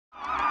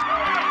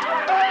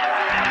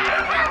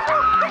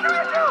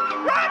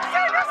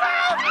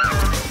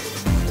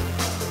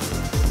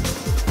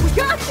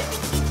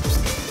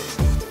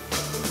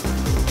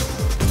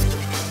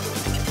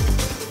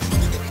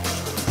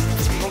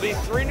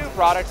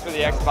products for the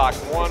Xbox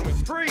One.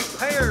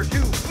 Prepare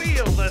to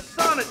feel the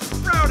sonic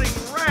sprouting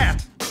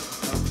wrath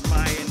of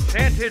my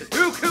enchanted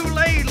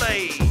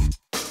ukulele.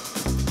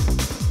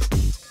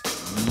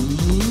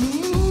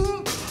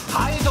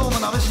 はい、どうも、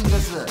なべしんで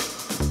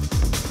す。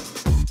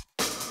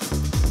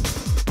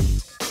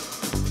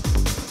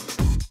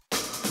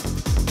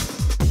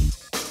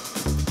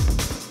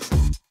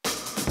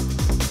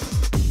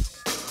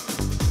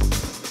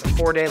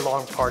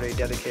4-day-long party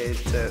dedicated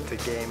to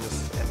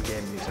games and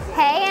game music.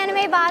 Hey,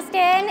 Anime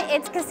Boston,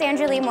 it's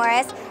Cassandra Lee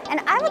Morris, and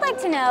I would like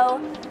to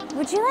know,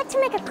 would you like to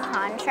make a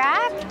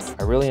contract?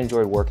 I really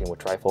enjoyed working with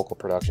TriFocal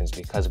Productions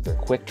because of their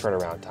quick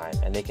turnaround time,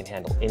 and they can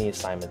handle any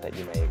assignment that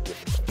you may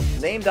give them.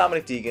 The name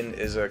Dominic Deegan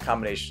is a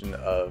combination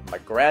of my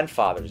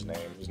grandfather's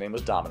name, whose name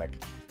was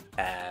Dominic,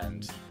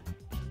 and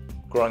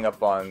growing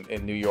up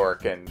in New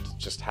York and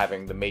just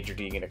having the Major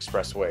Deegan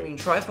Expressway. I mean,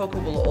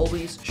 TriFocal will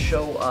always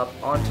show up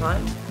on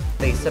time.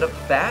 They set up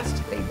fast.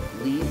 They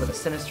leave with a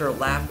sinister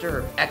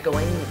laughter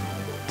echoing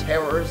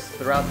terrors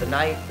throughout the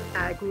night.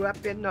 I grew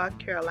up in North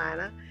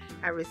Carolina.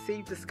 I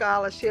received a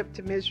scholarship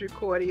to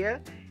Misericordia,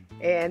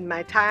 and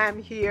my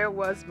time here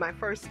was my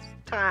first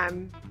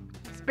time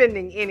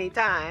spending any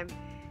time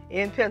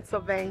in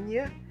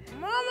Pennsylvania.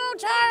 Momo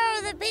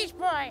Taro the Beach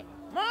Boy.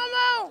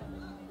 Momo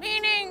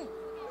meaning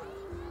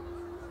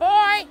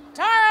boy,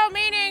 Taro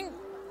meaning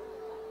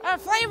a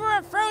flavor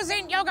of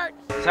frozen yogurt.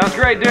 Sounds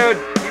great, dude.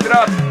 Keep it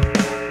up.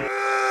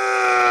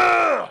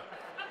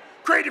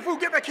 Crazy fool,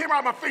 get that camera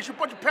out of my face, you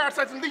bunch of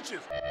parasites and leeches.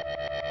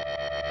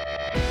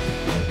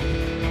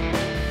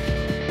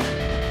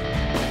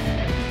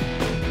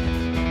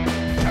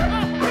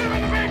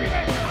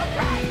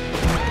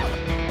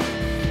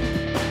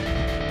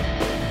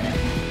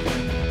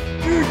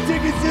 Dude,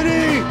 Ticket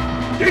City!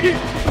 Dig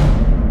it!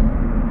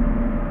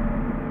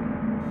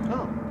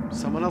 Oh,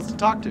 someone else to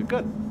talk to.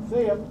 Good.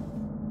 See ya.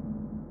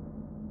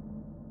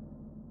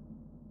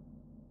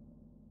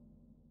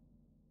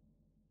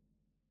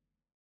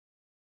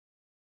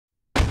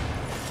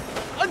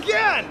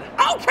 Again!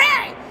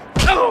 Okay!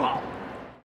 Oh!